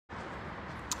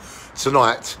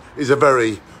tonight is a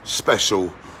very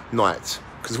special night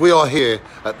because we are here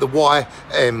at the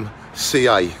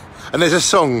YMCA, and there's a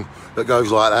song that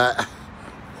goes like that.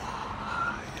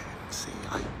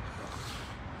 YMCA.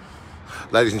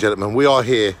 Ladies and gentlemen, we are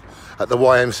here at the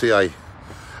YMCA,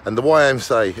 and the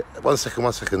YMCA, one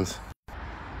second.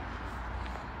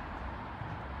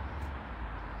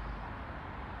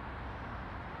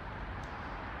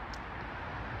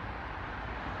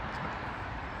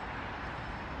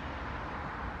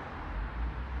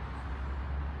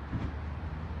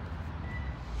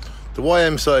 The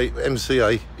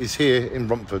YMCA is here in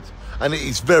Romford, and it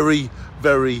is very,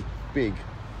 very big.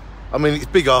 I mean, it's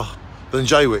bigger than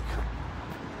Jaywick.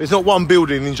 There's not one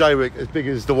building in Jaywick as big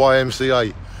as the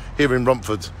YMCA here in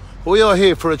Romford. But we are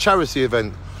here for a charity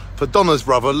event for Donna's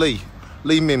brother, Lee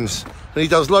Mims, and he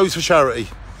does loads for charity.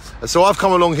 And so I've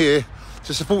come along here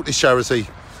to support this charity,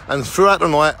 and throughout the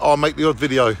night I'll make the odd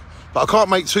video. But I can't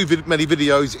make too many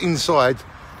videos inside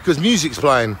because music's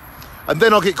playing, and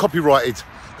then I'll get copyrighted.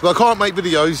 I can't make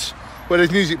videos where there's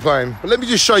music playing. But let me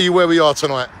just show you where we are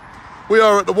tonight. We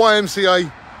are at the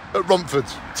YMCA at Romford.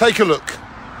 Take a look.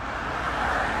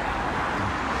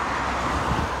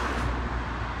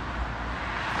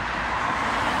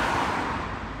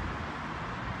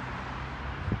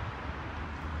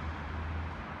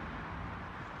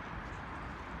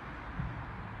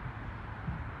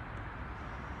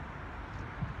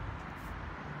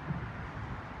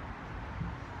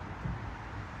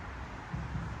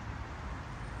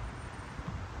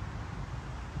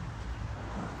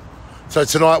 So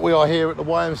tonight we are here at the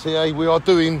YMCA. We are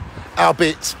doing our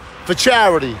bit for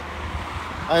charity,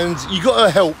 and you got to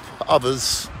help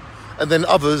others, and then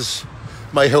others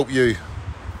may help you.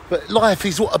 But life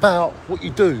is about what you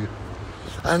do,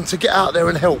 and to get out there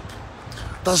and help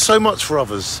does so much for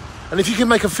others. And if you can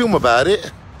make a film about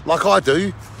it, like I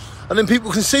do, and then people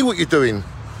can see what you're doing.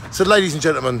 So ladies and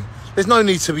gentlemen, there's no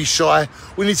need to be shy.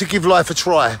 We need to give life a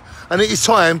try, and it is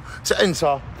time to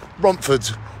enter Romford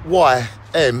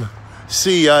YMCA.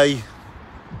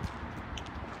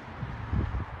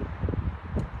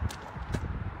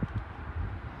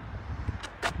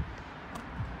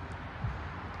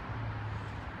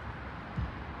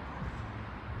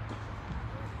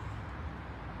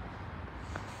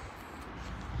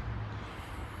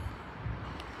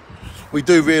 We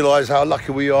do realise how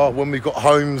lucky we are when we've got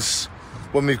homes,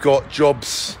 when we've got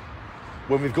jobs,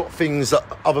 when we've got things that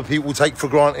other people take for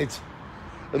granted.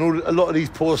 And a lot of these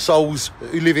poor souls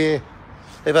who live here,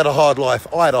 they've had a hard life.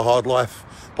 I had a hard life,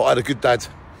 but I had a good dad.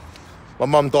 My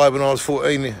mum died when I was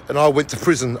 14, and I went to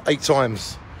prison 8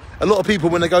 times. A lot of people,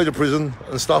 when they go to prison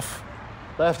and stuff,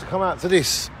 they have to come out to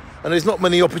this, and there's not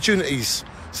many opportunities.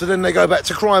 So then they go back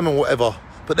to crime and whatever.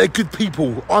 But they're good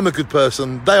people. I'm a good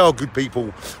person. They are good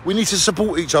people. We need to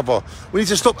support each other. We need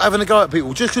to stop having a go at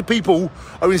people. Just because people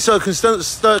are in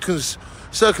circumstances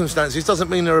doesn't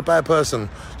mean they're a bad person.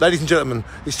 Ladies and gentlemen,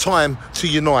 it's time to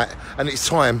unite, and it's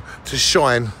time to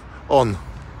shine on.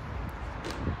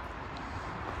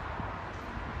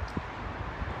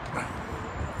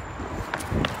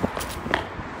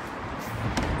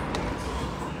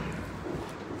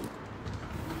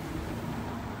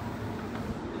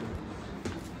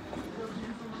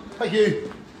 Thank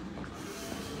you.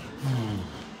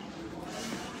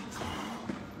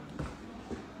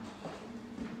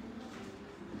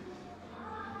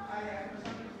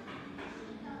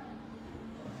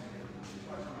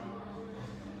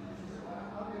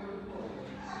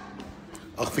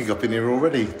 I think I've been here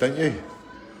already, don't you?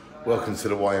 Welcome to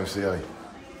the YMCA.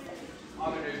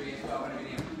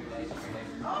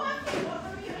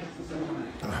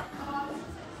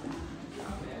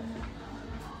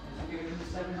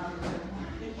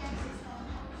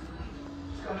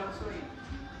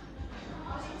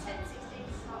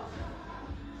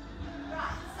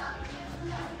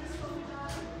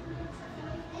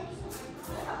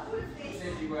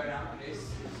 Said you weren't out for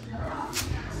this.